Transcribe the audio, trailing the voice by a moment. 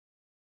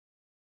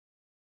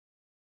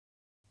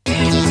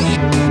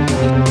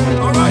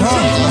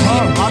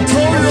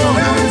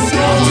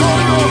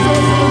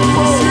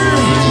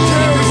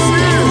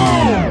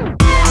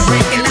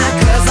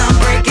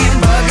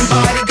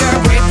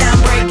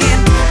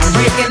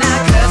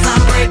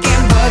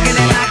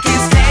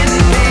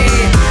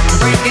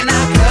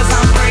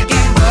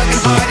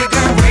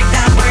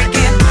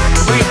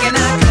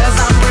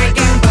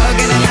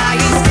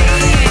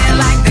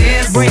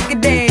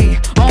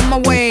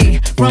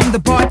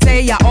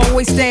say I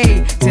always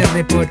stay till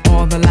they put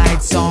all the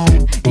lights on,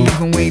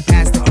 even way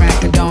past the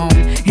crack of dawn.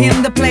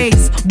 In the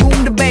place,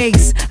 boom the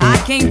bass. I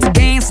came to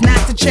dance,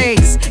 not to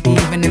chase.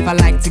 Even if I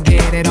like to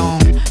get it on,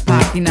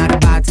 Poppy not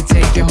about to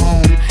take you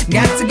home.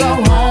 Got to go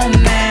home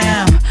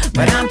now,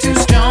 but I'm too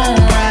strong,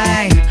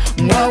 right?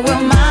 What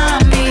will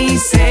mommy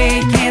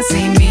say? Can't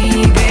see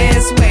me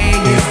this way.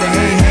 Is the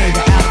hey hey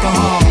the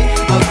alcohol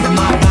up in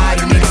my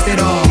body mixed it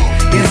all?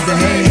 Is the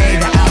hey hey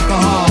the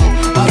alcohol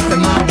up in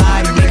my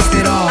body mixed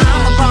it all?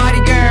 I'm a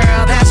party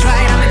girl, that's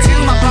right. I'm into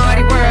my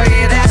party world,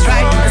 yeah, that's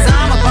right. 'Cause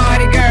I'm a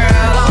party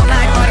girl, all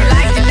night party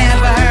like you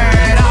never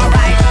heard.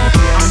 Alright,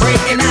 I'm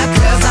breaking out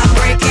 'cause I'm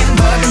breaking,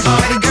 bugging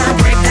party girl,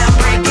 break down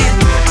breaking.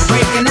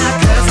 Breaking out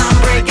 'cause I'm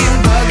breaking,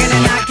 bugging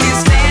and I can't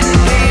stand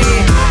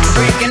it.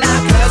 Breaking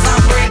out 'cause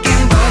I'm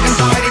breaking, bugging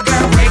party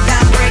girl, break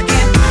down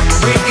breaking.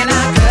 Breaking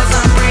out 'cause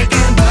I'm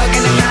breaking,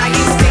 bugging and I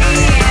ain't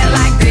staying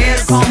like this.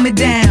 Calm it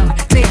down,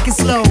 take it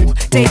slow.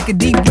 Take a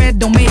deep breath,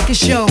 don't make it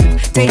show.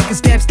 Take a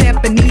step,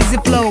 an easy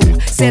flow.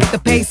 Set the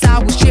pace, I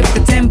will shift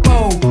the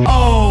tempo.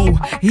 Oh,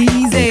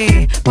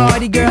 easy,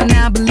 party girl,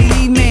 now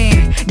believe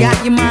me. Got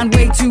your mind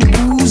way too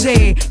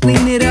woozy.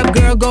 Clean it up,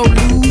 girl, go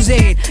lose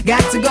it.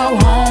 Got to go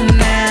home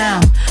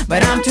now,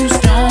 but I'm too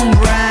strong,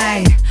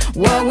 right?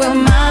 What will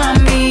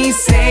mommy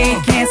say?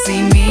 Can't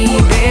see me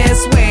this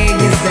way.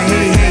 Is the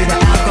hey hey the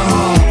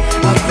alcohol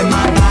up in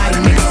my body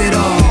mixed it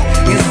all?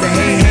 Is the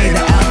hey hey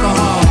the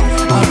alcohol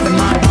up in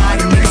my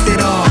body mixed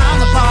it all?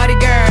 I'm a party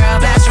girl,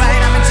 that's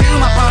right. I'm into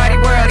my party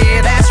world,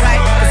 yeah, that's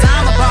right. 'Cause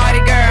I'm a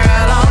party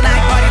girl, all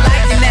night party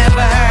like you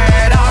never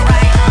heard.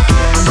 Alright,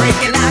 I'm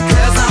breaking out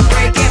 'cause I'm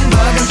breaking,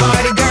 bugging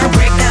party girl,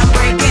 break down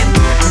breaking.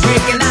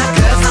 Breaking out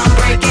 'cause I'm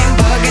breaking,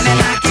 bugging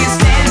and I can't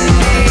stand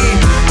it.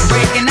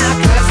 Breaking out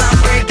 'cause I'm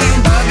breaking,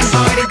 bugging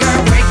party girl,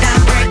 break down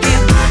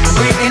breaking.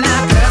 Breaking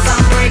out 'cause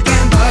I'm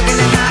breaking, bugging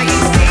and I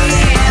ain't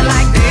staying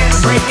like this.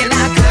 Breaking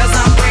out 'cause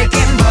I'm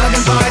breaking,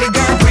 bugging party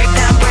girl, break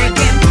down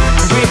breaking.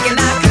 Breaking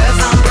out 'cause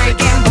I'm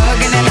breaking,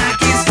 bugging and I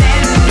can't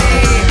stand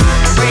it.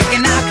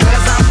 Breaking out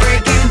 'cause I'm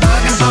breaking,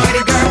 bugging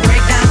party girl,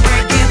 break down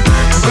breaking.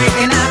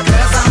 Breaking out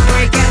 'cause I'm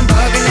breaking,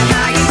 bugging and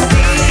I ain't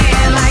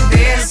staying like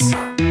this.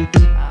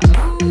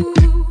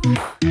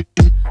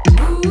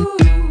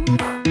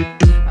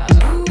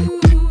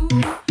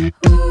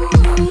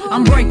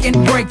 I'm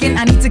breaking,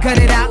 I need to cut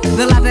it out.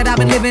 The life that I've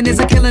been living is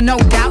a killer, no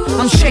doubt.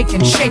 I'm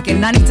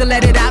shaking, I need to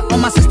let it out. On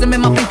my system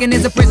and my thinking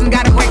is a prison,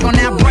 gotta break on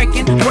now.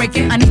 Breaking,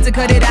 I need to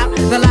cut it out.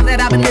 The life that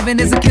I've been living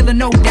is a killer,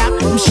 no doubt.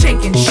 I'm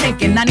shaking,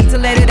 I need to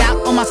let it out.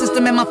 On my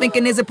system and my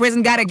thinking is a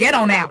prison, gotta get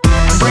on out.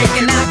 I'm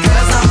breaking out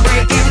 'cause I'm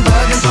breaking,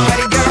 bugging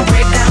party girl,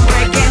 break down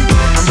breaking.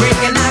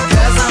 Breaking out